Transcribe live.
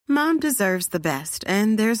Mom deserves the best,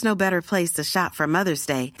 and there's no better place to shop for Mother's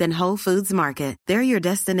Day than Whole Foods Market. They're your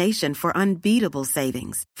destination for unbeatable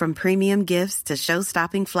savings, from premium gifts to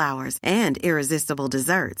show-stopping flowers and irresistible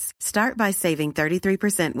desserts. Start by saving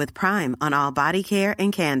 33% with Prime on all body care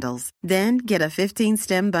and candles. Then get a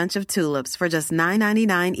 15-stem bunch of tulips for just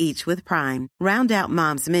 $9.99 each with Prime. Round out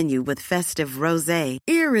Mom's menu with festive rosé,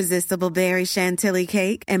 irresistible berry chantilly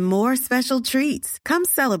cake, and more special treats. Come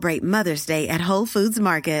celebrate Mother's Day at Whole Foods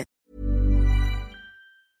Market.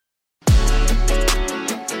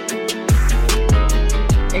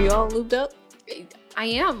 Are you all lubed up? I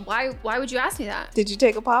am. Why would you ask me that? Did you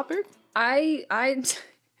take a popper? I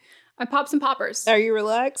popped some poppers. Are you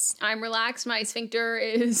relaxed? I'm relaxed. My sphincter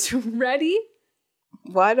is ready.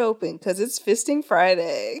 Wide open, because it's Fisting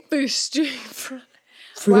Friday. Fisting Friday.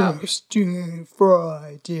 Wow. Fisting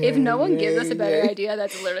Friday. If no one gives us a better idea,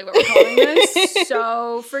 that's literally what we're calling this.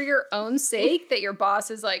 So for your own sake, that your boss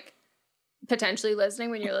is like potentially listening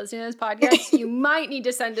when you're listening to this podcast, you might need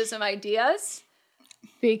to send us some ideas.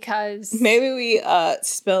 Because maybe we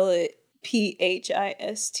spell it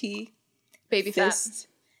PHIST. Baby fist,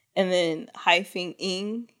 and then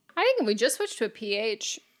 -ing. I think we just switched to a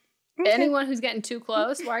PH. Okay. Anyone who's getting too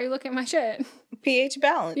close, why are you looking at my shit? pH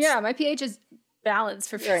balance. Yeah, my pH is balanced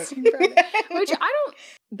for Fisting Friday. Which I don't,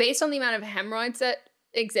 based on the amount of hemorrhoids that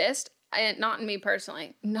exist, and not in me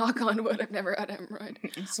personally, knock on wood, I've never had a hemorrhoid.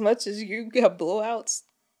 As much as you have blowouts.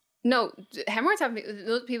 No, hemorrhoids have,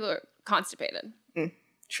 those people are constipated.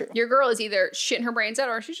 True. Your girl is either shitting her brains out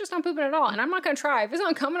or she's just not pooping at all. And I'm not going to try. If it's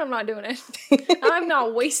not coming, I'm not doing it. I'm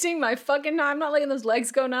not wasting my fucking time. I'm not letting those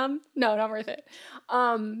legs go numb. No, not worth it.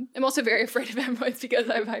 I'm also very afraid of hemorrhoids because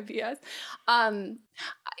I have IBS.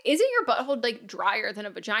 Isn't your butthole like drier than a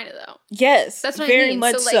vagina though? Yes. That's what very I mean.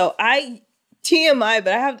 much so. I TMI,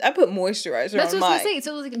 but I put moisturizer that's on mine. That's what I was going to say.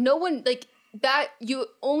 So like no one like that, you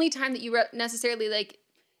only time that you necessarily like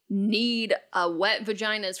need a wet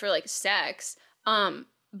vagina is for like sex.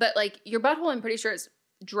 But like your butthole, I'm pretty sure is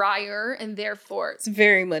drier and therefore it's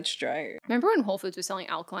very much drier. Remember when Whole Foods was selling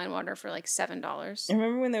alkaline water for like $7? I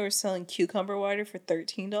remember when they were selling cucumber water for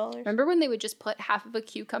 $13. Remember when they would just put half of a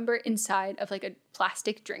cucumber inside of like a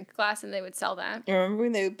plastic drink glass and they would sell that? I remember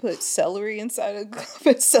when they would put celery inside a cup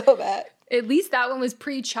and sell that. At least that one was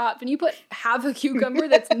pre-chopped. And you put half a cucumber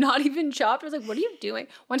that's not even chopped. I was like, what are you doing?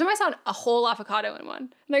 One time I saw a whole avocado in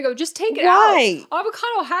one. And I go, just take it out.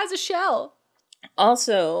 Avocado has a shell.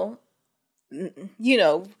 Also, you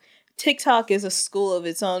know, TikTok is a school of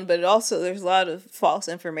its own, but also there's a lot of false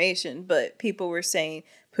information. But people were saying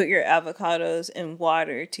put your avocados in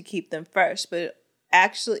water to keep them fresh. But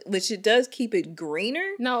actually, which it does keep it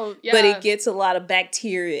greener. No, yeah. But it gets a lot of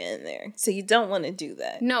bacteria in there. So you don't want to do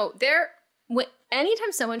that. No,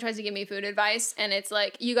 anytime someone tries to give me food advice and it's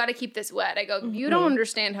like, you got to keep this wet, I go, you don't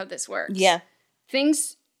understand how this works. Yeah.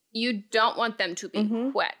 Things, you don't want them to be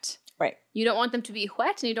wet. Right. You don't want them to be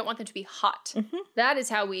wet and you don't want them to be hot. That is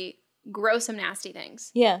how we grow some nasty things.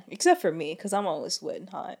 Yeah, except for me, because I'm always wet and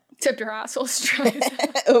hot. Except your asshole's dry as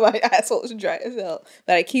hell. My asshole's dry as hell.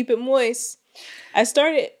 But I keep it moist.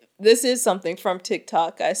 This is something from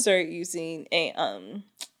TikTok. I started using a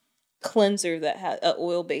cleanser that has an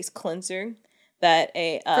oil-based cleanser that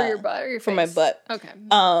for your butt or your face? For my butt. Okay.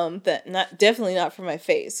 Definitely not for my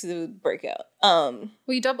face, because it would break out. Well,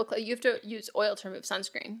 you double click. You have to use oil to remove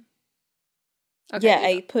sunscreen. Okay, yeah,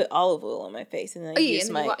 I put olive oil on my face and then I use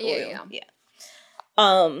my oil. Yeah.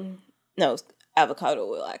 No, avocado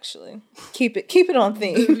oil actually. Keep it on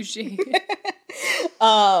theme. Bougie.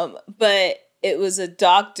 But it was a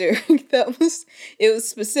doctor it was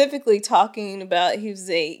specifically talking about, he was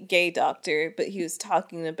a gay doctor, but he was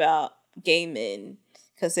talking about gay men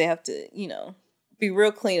because they have to, be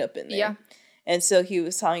real clean up in there. Yeah. And so he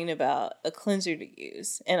was talking about a cleanser to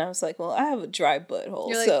use. And I was like, well, I have a dry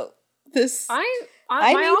butthole, so this my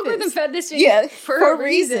algorithm fed this to you for a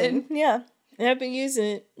reason. Yeah. And I've been using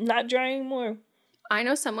it, not dry anymore. I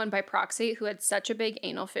know someone by proxy who had such a big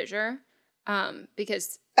anal fissure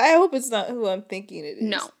because... I hope it's not who I'm thinking it is.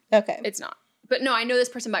 No. Okay. It's not. But no, I know this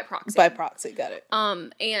person by proxy. By proxy, got it.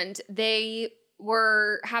 And they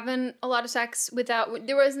were having a lot of sex without...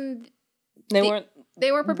 They weren't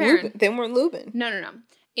preparing. They weren't lubing. No.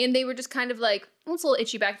 And they were just kind of like, well, it's a little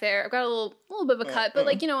itchy back there. I've got a little bit of a cut, but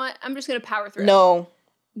like, you know what? I'm just going to power through. No.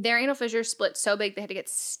 Their anal fissure split so big they had to get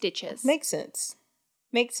stitches. Makes sense.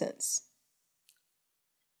 Makes sense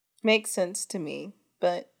to me.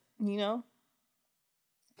 But,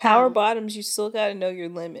 power bottoms, you still got to know your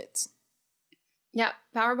limits. Yeah,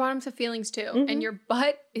 power bottoms have feelings too. Mm-hmm. And your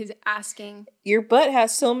butt is asking. Your butt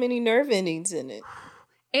has so many nerve endings in it.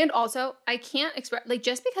 And also, I can't express, like,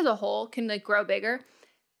 just because a hole can, like, grow bigger,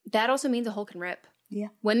 that also means a hole can rip. Yeah.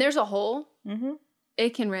 When there's a hole,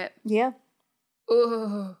 it can rip. Yeah.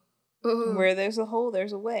 Ooh. Where there's a hole,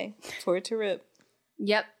 there's a way for it to rip.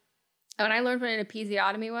 Yep. When I learned what an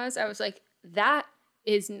episiotomy was, I was like, that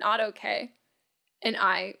is not okay. And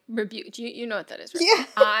I rebuked you. You know what that is, right? Yeah.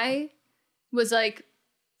 I was like,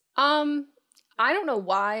 I don't know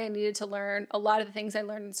why I needed to learn a lot of the things I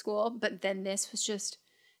learned in school, but then this was just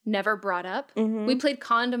never brought up. We played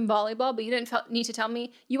condom volleyball, but you didn't need to tell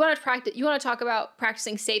me. You want to practice? You want to talk about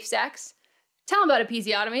practicing safe sex? Tell them about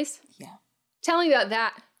episiotomies. Yeah. Tell me about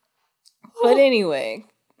that. But anyway,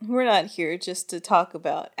 we're not here just to talk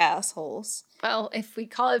about assholes. Well, if we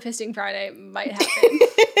call it Fisting Friday, it might happen.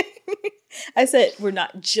 I said we're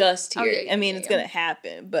not just here. Okay, I mean, it's going to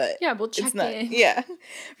happen, but yeah, we'll check in. Yeah.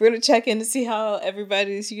 We're going to check in to see how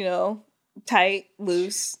everybody's, tight,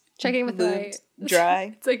 loose. Check in with lubed,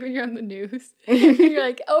 dry. It's like when you're on the news. You're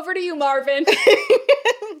like, over to you, Marvin.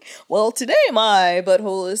 Well, today my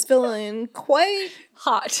butthole is feeling quite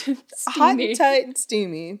hot, steamy. Hot, tight, and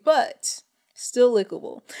steamy, but still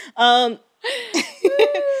lickable. I'm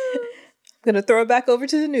gonna throw it back over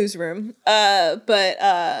to the newsroom. But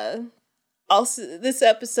also this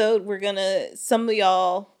episode, some of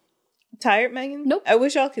y'all tired, Megan? Nope. I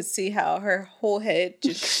wish y'all could see how her whole head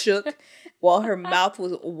just shook while her mouth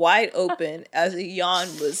was wide open as a yawn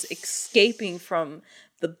was escaping from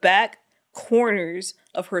the back corners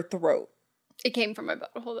of her throat. It came from my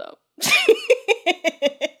butthole, though.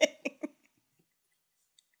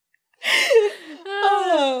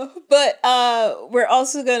 But we're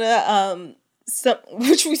also gonna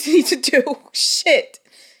which we need to do. Shit,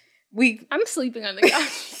 I'm sleeping on the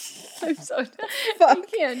couch. I'm so done. Fuck. I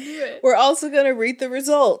can't do it. We're also gonna read the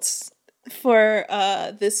results for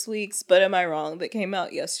this week's But Am I Wrong that came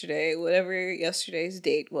out yesterday, whatever yesterday's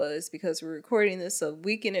date was, because we're recording this a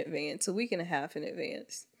week in advance, a week and a half in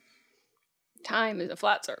advance. Time is a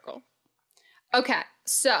flat circle. Okay,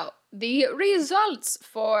 so the results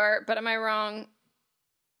for But Am I Wrong?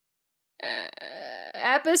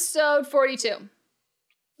 Episode 42.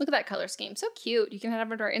 Look at that color scheme. So cute. You can head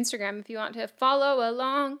over to our Instagram if you want to follow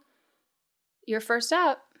along. You're first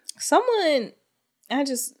up. When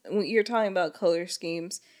you're talking about color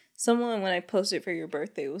schemes, someone, when I posted for your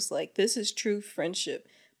birthday, was like, this is true friendship,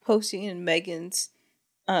 posting in Megan's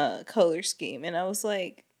color scheme. And I was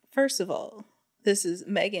like, first of all, this is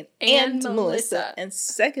Megan and Melissa. And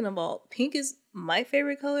second of all, pink is my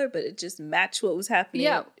favorite color, but it just matched what was happening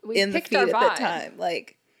in the feed at that time.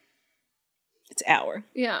 Like, it's our.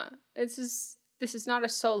 Yeah. This is not a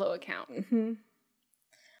solo account. Mm-hmm.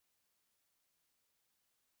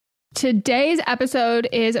 Today's episode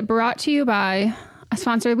is brought to you by a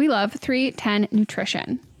sponsor we love, 310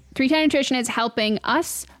 Nutrition. 310 Nutrition is helping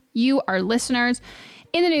us, you, our listeners,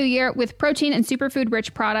 in the new year with protein and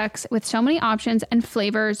superfood-rich products with so many options and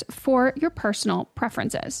flavors for your personal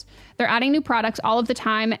preferences. They're adding new products all of the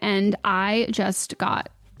time, and I just got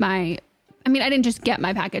I didn't just get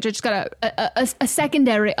my package. I just got a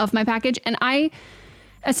secondary of my package, and I,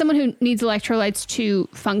 as someone who needs electrolytes to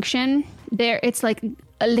function, it's like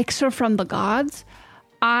elixir from the gods.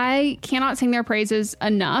 I cannot sing their praises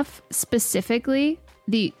enough. Specifically,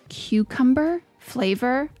 the cucumber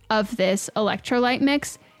flavor of this electrolyte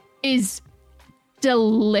mix is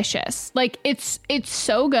delicious. Like, it's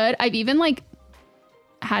so good. I've even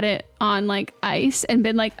had it on ice and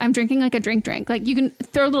been like, I'm drinking like a drink. Like, you can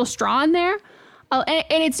throw a little straw in there.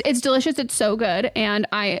 And it's delicious. It's so good. And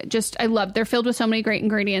I love, they're filled with so many great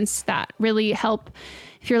ingredients that really help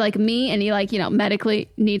if you're like me and you medically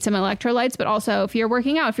need some electrolytes, but also if you're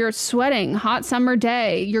working out, if you're sweating, hot summer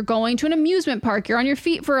day, you're going to an amusement park, you're on your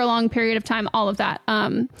feet for a long period of time, all of that.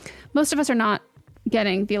 Most of us are not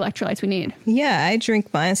getting the electrolytes we need. Yeah, I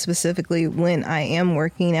drink mine specifically when I am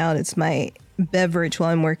working out. It's my beverage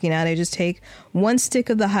while I'm working out. I just take 1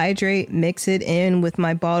 stick of the hydrate, mix it in with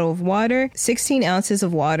my bottle of water. 16 ounces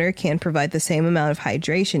of water can provide the same amount of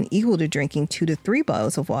hydration, equal to drinking 2 to 3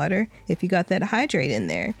 bottles of water if you got that hydrate in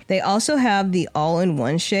there. They also have the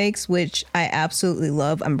all-in-one shakes, which I absolutely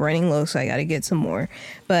love. I'm running low, so I got to get some more.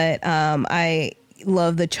 But I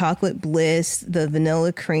love the chocolate bliss, the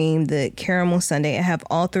vanilla cream, the caramel sundae. I have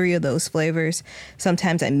all 3 of those flavors.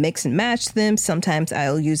 Sometimes I mix and match them. Sometimes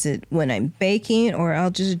I'll use it when I'm baking, or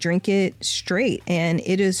I'll just drink it straight. And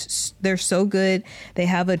they're so good. They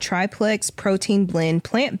have a triplex protein blend,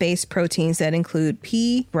 plant-based proteins that include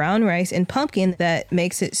pea, brown rice, and pumpkin that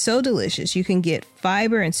makes it so delicious. You can get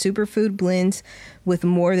fiber and superfood blends with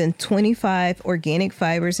more than 25 organic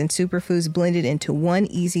fibers and superfoods blended into one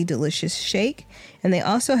easy, delicious shake. And they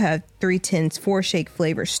also have 310's 4-shake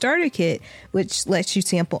flavor starter kit, which lets you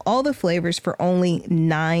sample all the flavors for only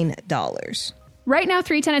 $9. Right now,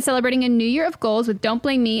 310 is celebrating a new year of goals with Don't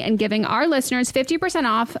Blame Me and giving our listeners 50%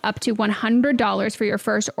 off up to $100 for your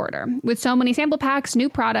first order. With so many sample packs, new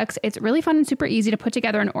products, it's really fun and super easy to put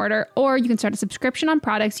together an order, or you can start a subscription on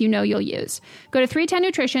products you know you'll use. Go to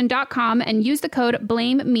 310nutrition.com and use the code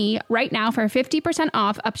BLAMEME right now for 50%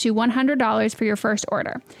 off up to $100 for your first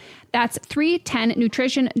order. That's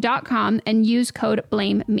 310nutrition.com and use code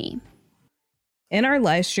BLAMEME. In our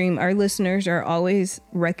live stream, our listeners are always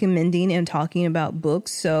recommending and talking about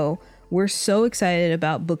books. So we're so excited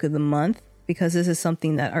about Book of the Month because this is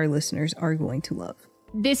something that our listeners are going to love.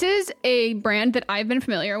 This is a brand that I've been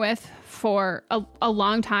familiar with for a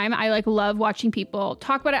long time. I love watching people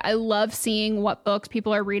talk about it. I love seeing what books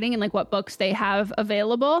people are reading and what books they have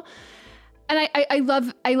available. And I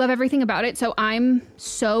love everything about it. So I'm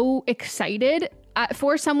so excited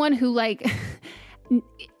for someone who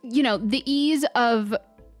the ease of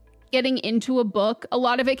getting into a book, a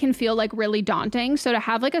lot of it can feel really daunting. So to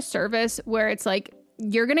have a service where it's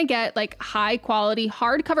you're going to get high quality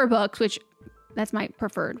hardcover books, which that's my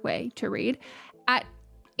preferred way to read, at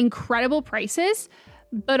incredible prices,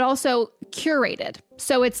 but also curated.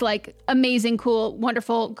 So it's amazing, cool,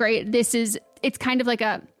 wonderful, great. It's kind of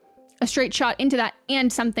a straight shot into that,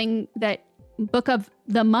 and something that Book of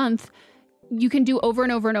the Month you can do over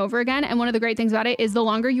and over and over again. And one of the great things about it is the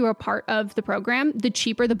longer you are part of the program, the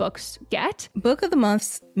cheaper the books get. Book of the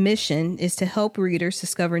Month's mission is to help readers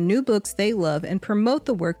discover new books they love and promote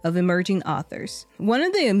the work of emerging authors. One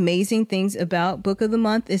of the amazing things about Book of the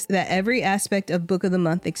Month is that every aspect of Book of the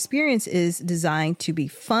Month experience is designed to be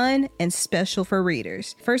fun and special for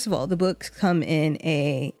readers. First of all, the books come in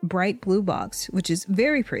a bright blue box, which is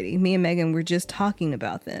very pretty. Me and Megan were just talking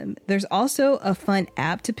about them. There's also a fun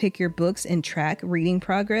app to pick your books and track reading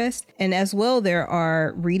progress. And as well, there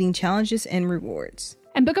are reading challenges and rewards.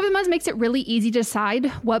 And Book of the Month makes it really easy to decide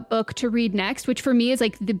what book to read next, which for me is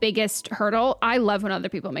the biggest hurdle. I love when other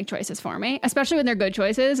people make choices for me, especially when they're good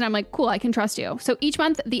choices. And I'm cool, I can trust you. So each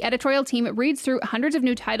month, the editorial team reads through hundreds of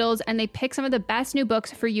new titles and they pick some of the best new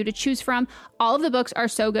books for you to choose from. All of the books are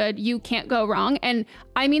so good, you can't go wrong. And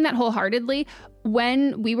I mean that wholeheartedly.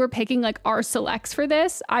 When we were picking our selects for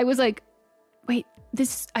this, I was wait,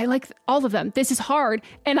 I like all of them. This is hard.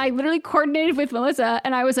 And I literally coordinated with Melissa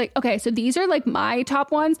and I was okay, so these are my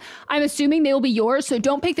top ones. I'm assuming they will be yours. So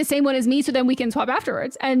don't pick the same one as me so then we can swap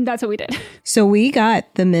afterwards. And that's what we did. So we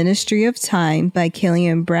got The Ministry of Time by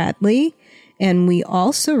Killian Bradley. And we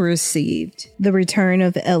also received The Return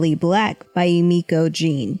of Ellie Black by Emiko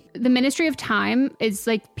Jean. The Ministry of Time is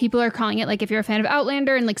people are calling it if you're a fan of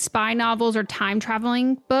Outlander and spy novels or time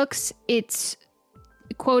traveling books, it's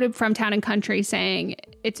quoted from Town and Country saying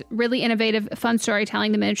it's really innovative, fun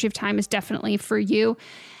storytelling. The Ministry of Time is definitely for you,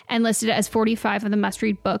 and listed as 45 of the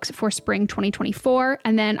must-read books for spring 2024.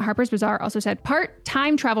 And then Harper's Bazaar also said part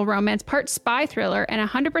time travel romance, part spy thriller, and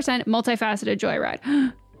 100% multifaceted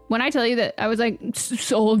joyride. When I tell you that, I was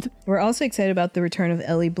sold. We're also excited about The Return of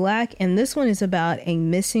Ellie Black, and this one is about a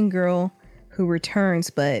missing girl who returns,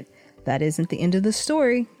 but that isn't the end of the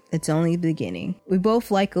story. It's only the beginning. We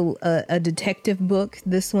both like a detective book.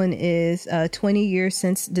 This one is 20 years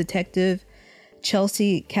since Detective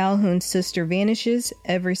Chelsea Calhoun's sister vanishes.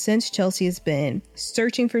 Ever since, Chelsea has been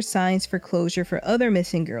searching for signs for closure for other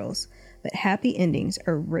missing girls. But happy endings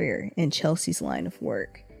are rare in Chelsea's line of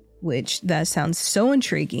work, which that sounds so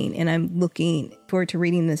intriguing. And I'm looking forward to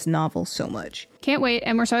reading this novel so much. Can't wait.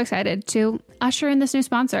 And we're so excited to usher in this new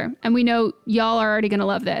sponsor. And we know y'all are already going to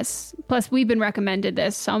love this. Plus, we've been recommended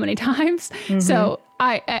this so many times. Mm-hmm. So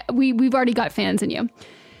we've already got fans in you.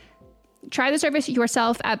 Try the service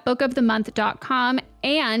yourself at bookofthemonth.com.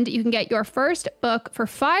 And you can get your first book for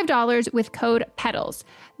 $5 with code PEDALS.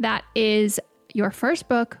 That is your first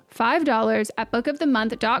book, $5 at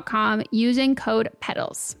bookofthemonth.com using code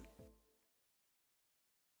PEDALS.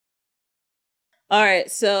 All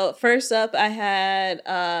right, so first up, I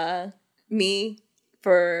had me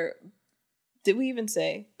for. Did we even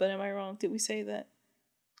say? But am I wrong? Did we say that?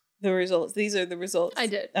 The results. These are the results. I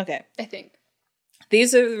did. Okay, I think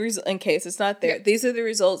these are the results. In case it's not there, yeah. These are the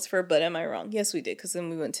results for. But am I wrong? Yes, we did, because then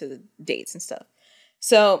we went to the dates and stuff.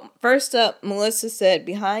 So first up, Melissa said,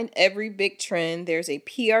 behind every big trend, there's a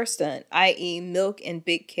PR stunt, i.e. milk and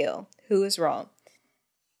big kale. Who is wrong?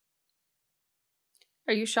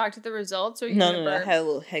 Are you shocked at the results? Or you No. I had a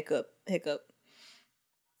little hiccup. Do you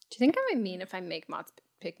think I would mean if I make Mott's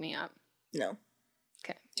pick me up? No.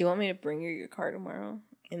 Okay. Do you want me to bring you your car tomorrow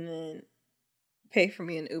and then pay for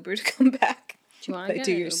me an Uber to come back? Do you want to get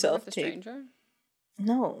do an your Uber self with a tape? stranger?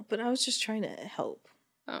 No, but I was just trying to help.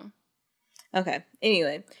 Oh. Okay.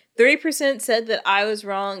 Anyway, 3% said that I was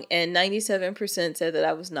wrong and 97% said that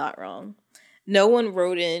I was not wrong. No one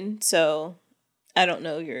wrote in, so I don't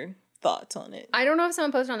know your thoughts on it. I don't know if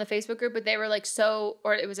someone posted on the Facebook group, but they were like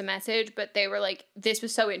or it was a message, but they were like, this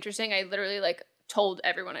was so interesting. I literally like told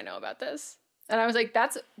everyone I know about this. And I was like,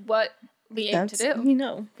 that's what we aim to do. You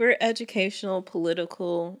know, we're educational,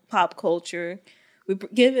 political, pop culture. We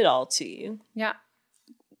give it all to you. Yeah.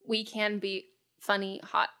 We can be funny,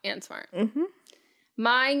 hot, and smart. Mm-hmm.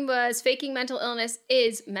 Mine was faking mental illness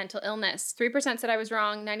is mental illness. 3% said I was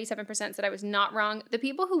wrong. 97% said I was not wrong. The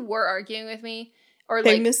people who were arguing with me or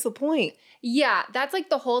they like missed the point. Yeah, that's like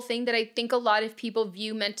the whole thing that I think a lot of people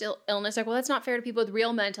view mental illness like, well, that's not fair to people with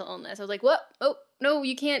real mental illness. I was like, what? Oh, no,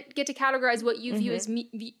 you can't get to categorize what you view as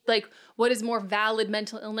like what is more valid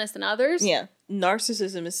mental illness than others. Yeah,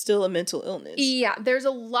 narcissism is still a mental illness. Yeah, there's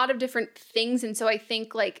a lot of different things, and so I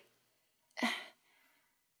think like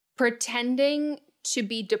pretending to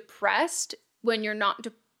be depressed when you're not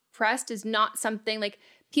depressed is not something like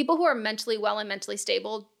people who are mentally well and mentally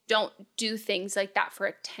stable don't do things like that for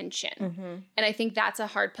attention. Mm-hmm. And I think that's a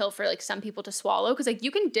hard pill for like some people to swallow because like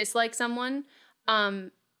you can dislike someone.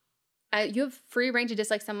 You have free reign to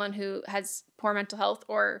dislike someone who has poor mental health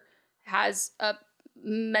or has a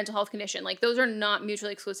mental health condition. Like those are not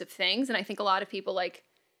mutually exclusive things. And I think a lot of people like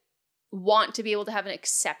want to be able to have an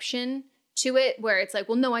exception to it where it's like,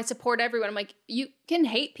 well, no, I support everyone. I'm like, you can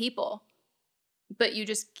hate people, but you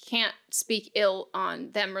just can't speak ill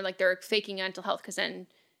on them or like they're faking mental health because then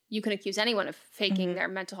you can accuse anyone of faking their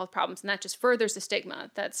mental health problems and that just furthers the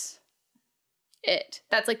stigma. That's it.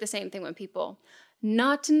 That's like the same thing when people,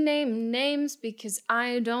 not to name names because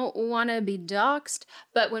I don't want to be doxxed,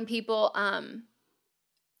 but when people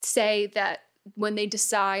say that when they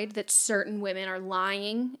decide that certain women are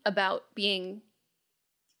lying about being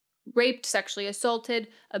raped, sexually assaulted,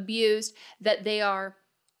 abused, that they are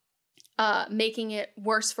making it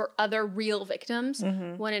worse for other real victims,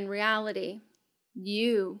 when in reality,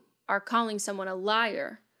 you are calling someone a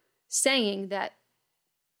liar, saying that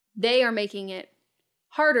they are making it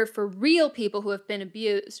harder for real people who have been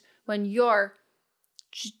abused when you're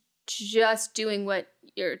just doing what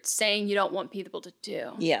you're saying you don't want people to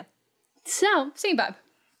do. Yeah. So, same vibe.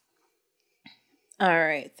 All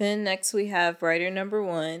right. Then next we have writer number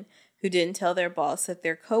 1 who didn't tell their boss that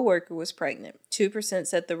their coworker was pregnant. 2%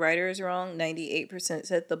 said the writer is wrong. 98%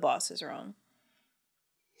 said the boss is wrong.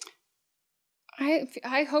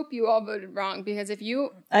 I hope you all voted wrong because if you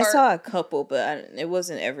I saw a couple, but it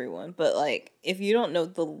wasn't everyone. But like, if you don't know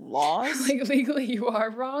the laws, like legally you are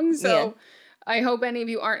wrong. So I hope any of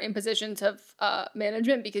you aren't in positions of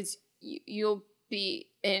management because you'll be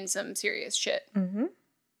in some serious shit. Mm-hmm.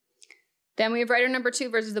 Then we have writer number 2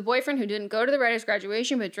 versus the boyfriend who didn't go to the writer's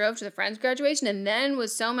graduation but drove to the friend's graduation and then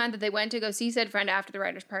was so mad that they went to go see said friend after the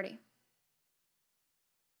writer's party.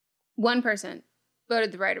 1%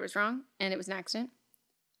 voted the writer was wrong and it was an accident.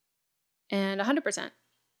 And 100%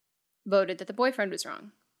 voted that the boyfriend was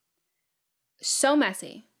wrong. So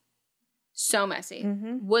messy. So messy.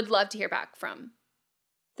 Mm-hmm. Would love to hear back from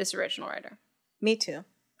this original writer. Me too.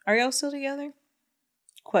 Are y'all still together?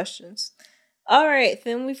 Questions. All right,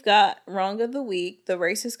 then we've got wrong of the week, the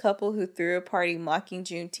racist couple who threw a party mocking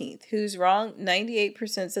Juneteenth. Who's wrong?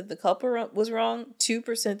 98% said the couple was wrong.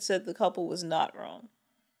 2% said the couple was not wrong.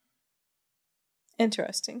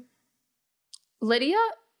 Interesting. Lydia,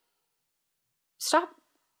 stop.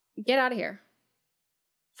 Get out of here.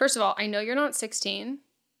 First of all, I know you're not 16.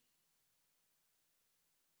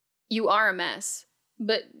 You are a mess,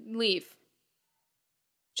 but leave.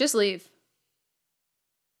 Just leave.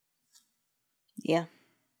 Yeah.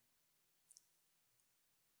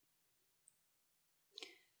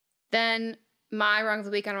 Then my wrong of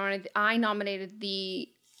the week, I nominated the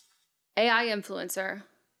AI influencer,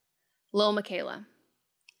 Lil Miquela.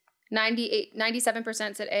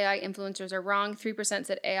 97% said AI influencers are wrong. 3%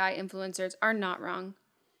 said AI influencers are not wrong.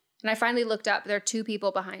 And I finally looked up. There are 2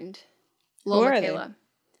 people behind Lil Miquela.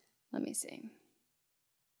 Let me see.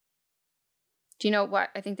 Do you know what?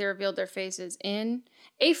 I think they revealed their faces in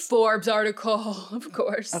a Forbes article, of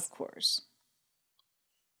course. Of course.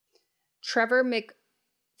 Trevor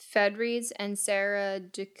McFedries and Sarah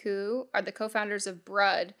Decoux are the co-founders of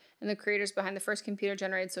Brud and the creators behind the first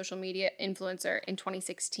computer-generated social media influencer in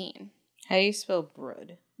 2016. How do you spell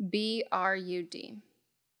Brud? B-R-U-D.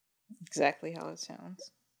 Exactly how it sounds.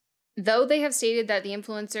 Though they have stated that the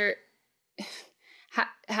influencer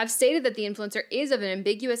is of an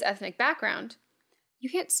ambiguous ethnic background, you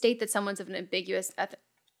can't state that someone's of an ambiguous that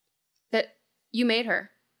you made her.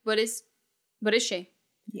 What is she?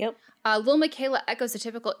 Yep. Lil Miquela echoes the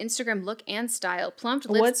typical Instagram look and style. Plumped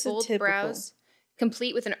lips, What's bold typical? brows,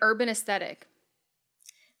 complete with an urban aesthetic.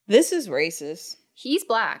 This is racist. He's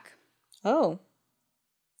black. Oh.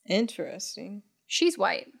 Interesting. She's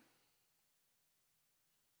white.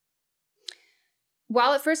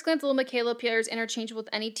 While at first glance, Lil Miquela appears interchangeable with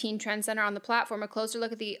any teen trendsetter on the platform, a closer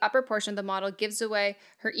look at the upper portion of the model gives away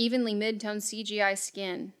her evenly mid-tone CGI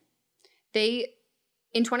skin.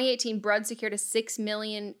 In 2018, Brud secured a $6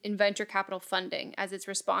 million in venture capital funding as its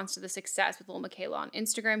response to the success with Lil Miquela on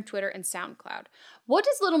Instagram, Twitter, and SoundCloud. What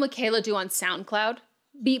does Lil Miquela do on SoundCloud?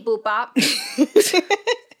 Beep boop bop.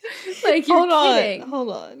 Like, you're kidding. Hold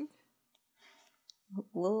on.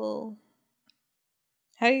 Lil.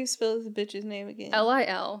 How do you spell this bitch's name again?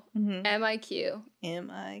 LIL Mhm. MIQ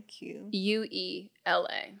MIQ.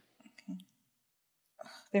 UELA. Okay.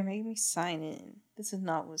 They're making me sign in. This is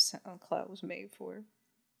not what SoundCloud was made for.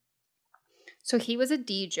 So he was a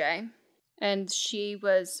DJ, and she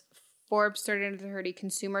was Forbes 30 under 30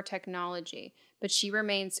 consumer technology, but she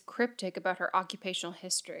remains cryptic about her occupational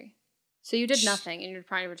history. So you did nothing, and you're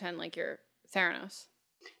trying to pretend like you're Theranos.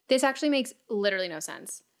 This actually makes literally no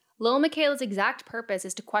sense. Lil Miquela's exact purpose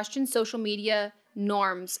is to question social media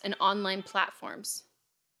norms and online platforms.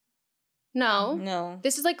 No.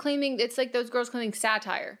 This is like it's like those girls claiming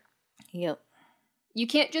satire. Yep. You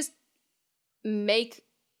can't just make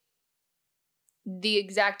the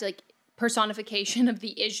exact like personification of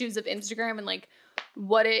the issues of Instagram and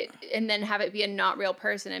and then have it be a not real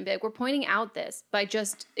person and be like, we're pointing out this by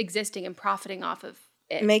just existing and profiting off of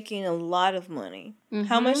it. Making a lot of money. Mm-hmm.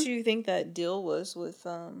 How much do you think that deal was with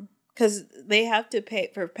because they have to pay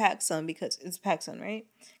for PacSun, because it's PacSun, right?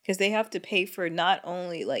 Because they have to pay for not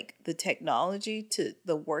only like the technology to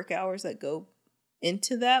the work hours that go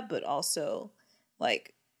into that, but also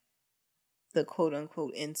like the quote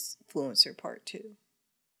unquote influencer part too.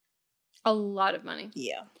 A lot of money.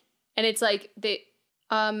 Yeah. And it's like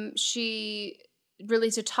she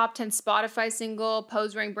released a top 10 Spotify single,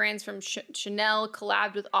 pose wearing brands from Chanel,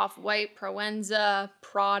 collabed with Off-White, Proenza,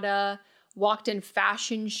 Prada, walked in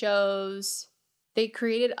fashion shows. They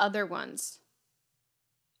created other ones.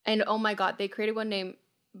 And oh my God, they created one named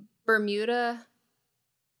Bermuda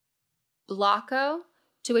Blocko,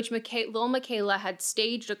 to which Lil Miquela had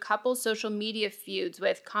staged a couple social media feuds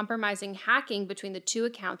with, compromising hacking between the two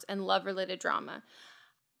accounts and love-related drama.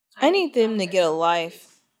 I need them to get a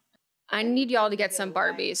life. I need y'all to get some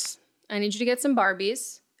Barbies. I need you to get some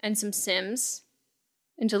Barbies and some Sims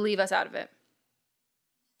and to leave us out of it.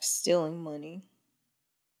 Stealing money.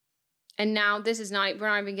 And now we're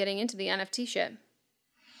not even getting into the NFT shit.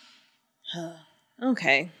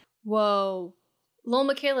 Okay. Whoa. Lil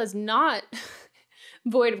Miquela is not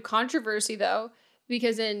void of controversy, though,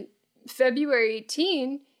 because in February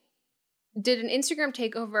 18, did an Instagram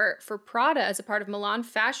takeover for Prada as a part of Milan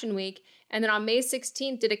Fashion Week, and then on May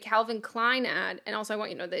 16th did a Calvin Klein ad, and also I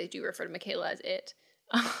want you to know they do refer to Miquela as it,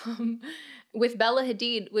 with Bella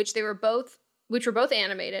Hadid, which were both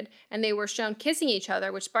animated, and they were shown kissing each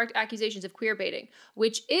other, which sparked accusations of queer baiting,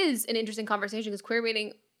 which is an interesting conversation because queer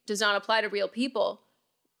baiting does not apply to real people.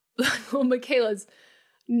 Lil Miquela's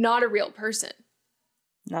not a real person.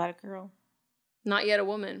 Not a girl. Not yet a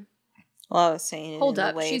woman. Well, I was saying Hold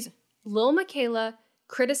up. She's Lil Miquela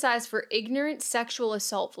criticized for ignorant sexual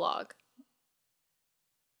assault vlog.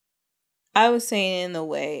 I was saying in the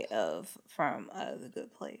way of from The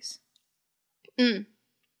Good Place.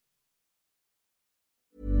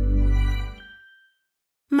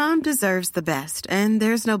 Mom deserves the best, and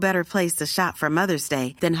there's no better place to shop for Mother's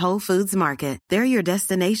Day than Whole Foods Market. They're your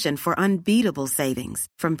destination for unbeatable savings,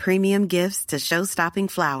 from premium gifts to show-stopping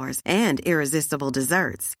flowers and irresistible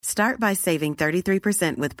desserts. Start by saving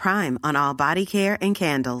 33% with Prime on all body care and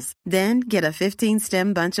candles. Then get a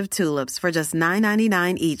 15-stem bunch of tulips for just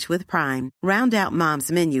 $9.99 each with Prime. Round out Mom's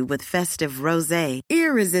menu with festive rosé,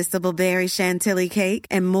 irresistible berry chantilly cake,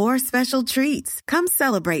 and more special treats. Come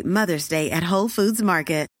celebrate Mother's Day at Whole Foods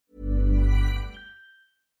Market.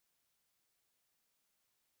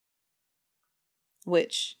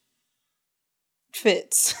 Which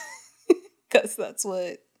fits, because that's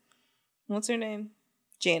what's her name?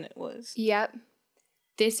 Janet was. Yep.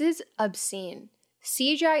 This is obscene.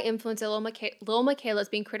 CGI influencer Lil Miquela is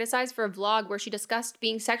being criticized for a vlog where she discussed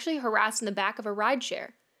being sexually harassed in the back of a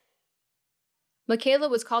rideshare. Miquela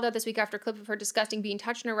was called out this week after a clip of her discussing being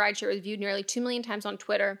touched in a rideshare was viewed nearly 2 million times on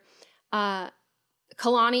Twitter. Kalani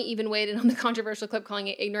even weighed in on the controversial clip, calling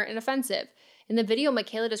it ignorant and offensive. In the video,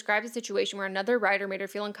 Miquela describes a situation where another rider made her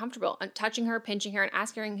feel uncomfortable, touching her, pinching her, and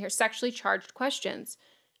asking her sexually charged questions.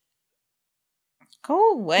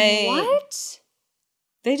 Go away. What?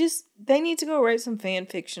 They need to go write some fan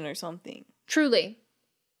fiction or something. Truly.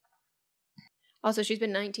 Also, she's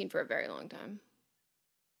been 19 for a very long time.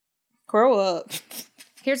 Grow up.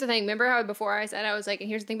 Here's the thing. Remember how before I said, I was like, and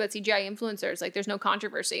here's the thing about CGI influencers. Like, there's no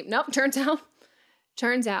controversy. Nope.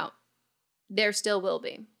 Turns out there still will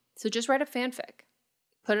be. So just write a fanfic.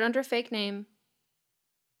 Put it under a fake name.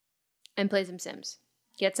 And play some Sims.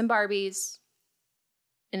 Get some Barbies.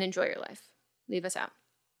 And enjoy your life. Leave us out.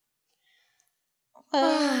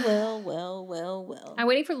 Well. I'm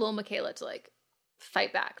waiting for Lil Michaela to, like,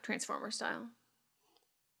 fight back Transformer style.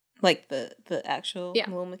 Like the actual Yeah.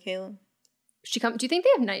 Lil Michaela? Do you think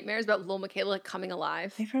they have nightmares about Lil Michaela, like, coming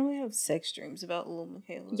alive? They probably have sex dreams about Lil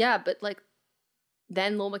Michaela. Yeah, but, like,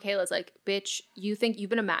 then Lil Michaela's like, bitch, you think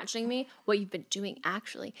you've been imagining me? What you've been doing,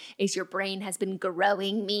 actually, is your brain has been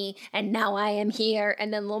growing me, and now I am here.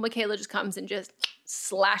 And then Lil Michaela just comes and just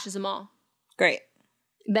slashes them all. Great.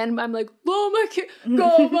 Then I'm like, Lil Michaela,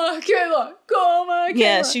 go Michaela, go Michaela.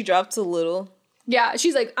 Yeah, she dropped a little. Yeah,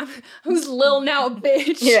 she's like, who's Lil now,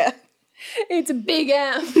 bitch? Yeah. It's a big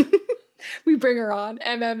M. We bring her on,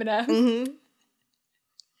 MM and M. Mm-hmm.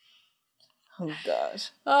 Oh,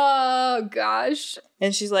 gosh. Oh, gosh.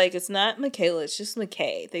 And she's like, it's not Michaela, it's just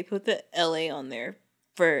McKay. They put the LA on there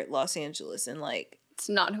for Los Angeles, and, like, It's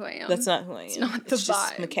not who I am. that's not who I am. It's not the It's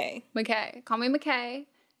just vibe. McKay. McKay. Call me McKay.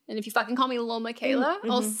 And if you fucking call me Lil Michaela,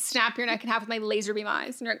 I'll snap your neck in half with my laser beam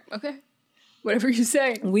eyes. And you're like, okay, whatever you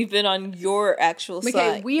say. We've been on your actual McKay,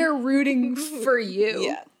 side. we are rooting for you.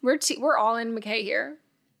 Yeah. We're all in McKay here.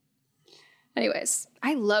 Anyways,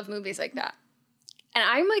 I love movies like that. And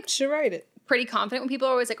I'm like Should write it. pretty confident when people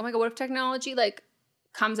are always like, oh my God, what if technology like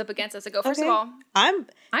comes up against us? I go, first of all, I'm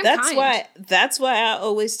kind. That's why I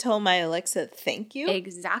always tell my Alexa thank you.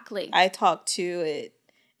 Exactly. I talk to it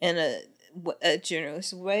in a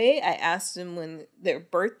generous way. I asked them when their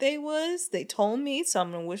birthday was. They told me, so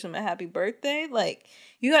I'm gonna wish them a happy birthday. Like,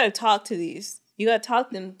 you gotta talk to these. You gotta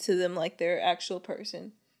talk to them like they're an actual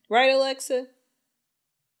person. Right, Alexa?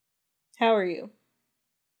 How are you?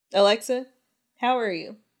 Alexa, how are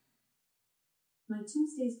you? My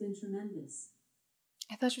Tuesday's been tremendous.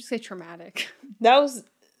 I thought you would say traumatic. That was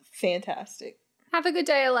fantastic. Have a good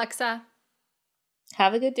day, Alexa.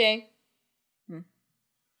 Have a good day.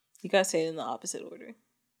 You gotta say it in the opposite order.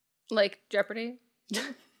 Like Jeopardy.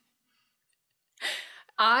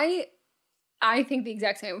 I think the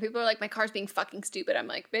exact same. When people are like, my car's being fucking stupid, I'm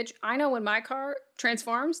like, bitch, I know when my car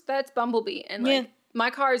transforms, that's Bumblebee. And like,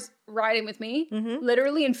 my car's riding with me,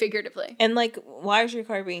 literally and figuratively. And like, why is your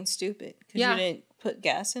car being stupid? Because Yeah. you didn't put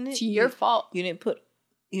gas in it? It's your fault. You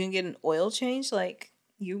didn't get an oil change? Like,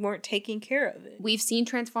 you weren't taking care of it. We've seen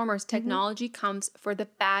Transformers. Technology comes for the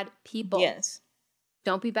bad people. Yes.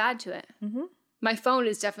 Don't be bad to it. Mm-hmm. My phone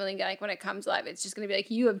is definitely like, when it comes live, it's just going to be like,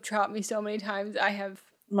 you have dropped me so many times. I have.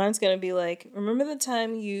 Mine's gonna be like, remember the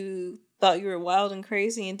time you thought you were wild and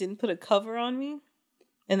crazy and didn't put a cover on me?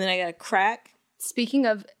 And then I got a crack? Speaking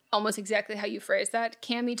of almost exactly how you phrased that,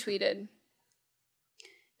 Cammie tweeted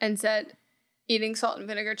and said, eating salt and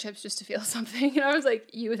vinegar chips just to feel something. And I was like,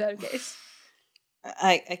 you without a case.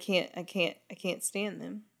 I can't stand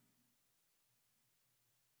them.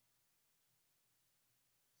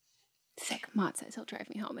 Sick. Mott says he'll drive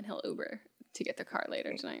me home and he'll Uber to get the car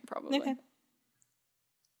later tonight, probably. Okay.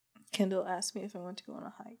 Kendall asked me if I want to go on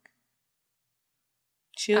a hike.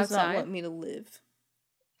 She does not Outside? want me to live.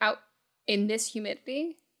 Out in this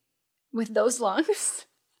humidity with those lungs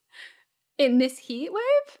in this heat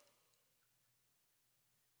wave.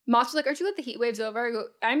 Moss was like, aren't you glad the heat wave's over? I go,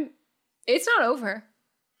 it's not over.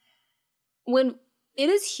 When it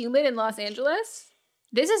is humid in Los Angeles,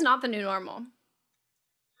 this is not the new normal.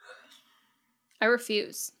 I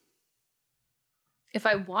refuse. If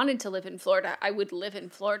I wanted to live in Florida, I would live in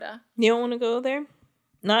Florida. You don't want to go there?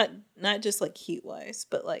 Not just like heat wise,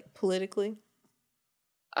 but like politically.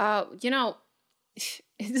 It's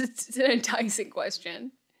an enticing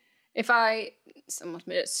question. Someone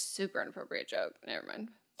made a super inappropriate joke. Never mind.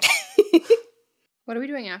 What are we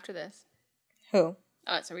doing after this? Who?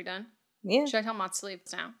 Oh, so are we done? Yeah. Should I tell Mott to sleep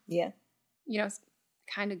now? Yeah. You know, it's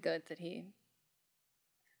kind of good that he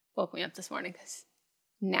woke me up this morning because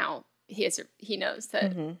now he knows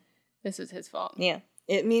that this was his fault. Yeah.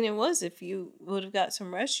 It was. If you would have got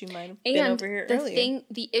some rest, you might have been over here earlier.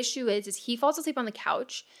 The issue is he falls asleep on the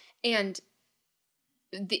couch, and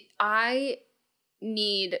I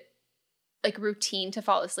need like routine to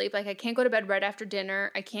fall asleep. Like, I can't go to bed right after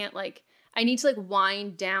dinner. I can't I need to like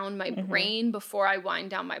wind down my brain before I wind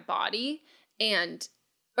down my body,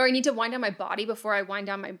 or I need to wind down my body before I wind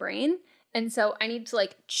down my brain. And so I need to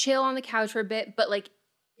like chill on the couch for a bit. But like,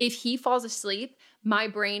 if he falls asleep, my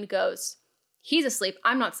brain goes, He's asleep.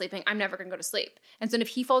 I'm not sleeping. I'm never going to go to sleep. And so if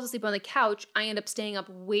he falls asleep on the couch, I end up staying up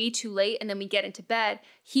way too late. And then we get into bed.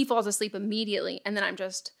 He falls asleep immediately. And then I'm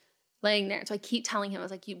just laying there. So I keep telling him, I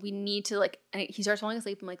was like, we need to like, and he starts falling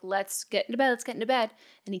asleep. I'm like, let's get into bed. Let's get into bed.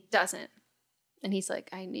 And he doesn't. And he's like,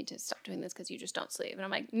 I need to stop doing this because you just don't sleep. And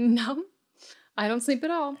I'm like, no, I don't sleep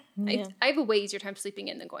at all. Yeah. I have a way easier time sleeping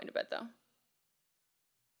in than going to bed though.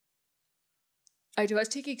 I was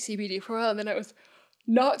taking CBD for a while and then I was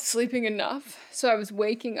not sleeping enough. So I was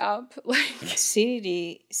waking up like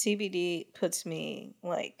CBD puts me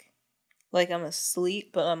like I'm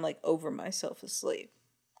asleep, but I'm like over myself asleep.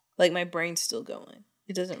 Like my brain's still going.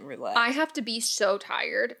 It doesn't relax. I have to be so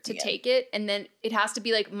tired to take it. And then it has to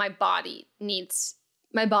be like my body needs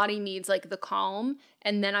like the calm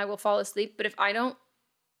and then I will fall asleep. But if I don't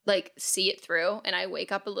like see it through and I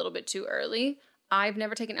wake up a little bit too early, I've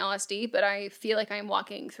never taken LSD, but I feel like I'm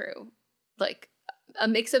walking through like a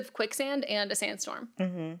mix of quicksand and a sandstorm.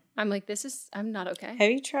 Mm-hmm. I'm like, I'm not okay.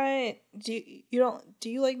 Have you tried, do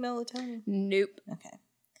you like melatonin? Nope. Okay.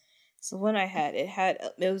 So when I had, it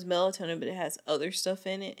was melatonin, but it has other stuff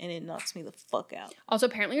in it and it knocks me the fuck out. Also,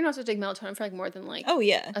 apparently you're not supposed to take melatonin for like more than like,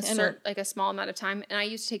 a small amount of time. And I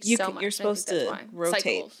used to take so much. You're supposed to rotate.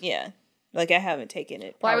 Cycles. Yeah. Like I haven't taken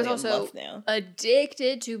it. Well, I was also also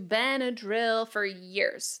addicted to Benadryl for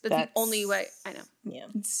years. That's the only way I know. Yeah.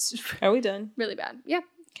 Are we done? Really bad. Yeah.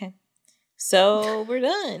 Okay. So we're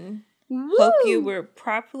done. Woo! Hope you were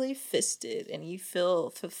properly fisted and you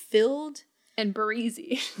feel fulfilled and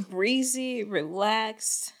breezy,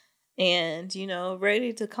 relaxed, and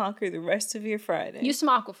ready to conquer the rest of your Friday. Use some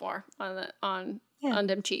Aquaphor on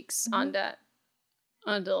them cheeks, on the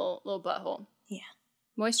little butthole. Yeah.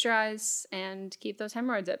 Moisturize and keep those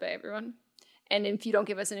hemorrhoids at bay, everyone. And if you don't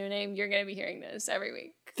give us a new name, you're going to be hearing this every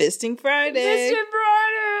week. Fisting Friday. Fisting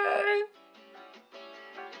Friday.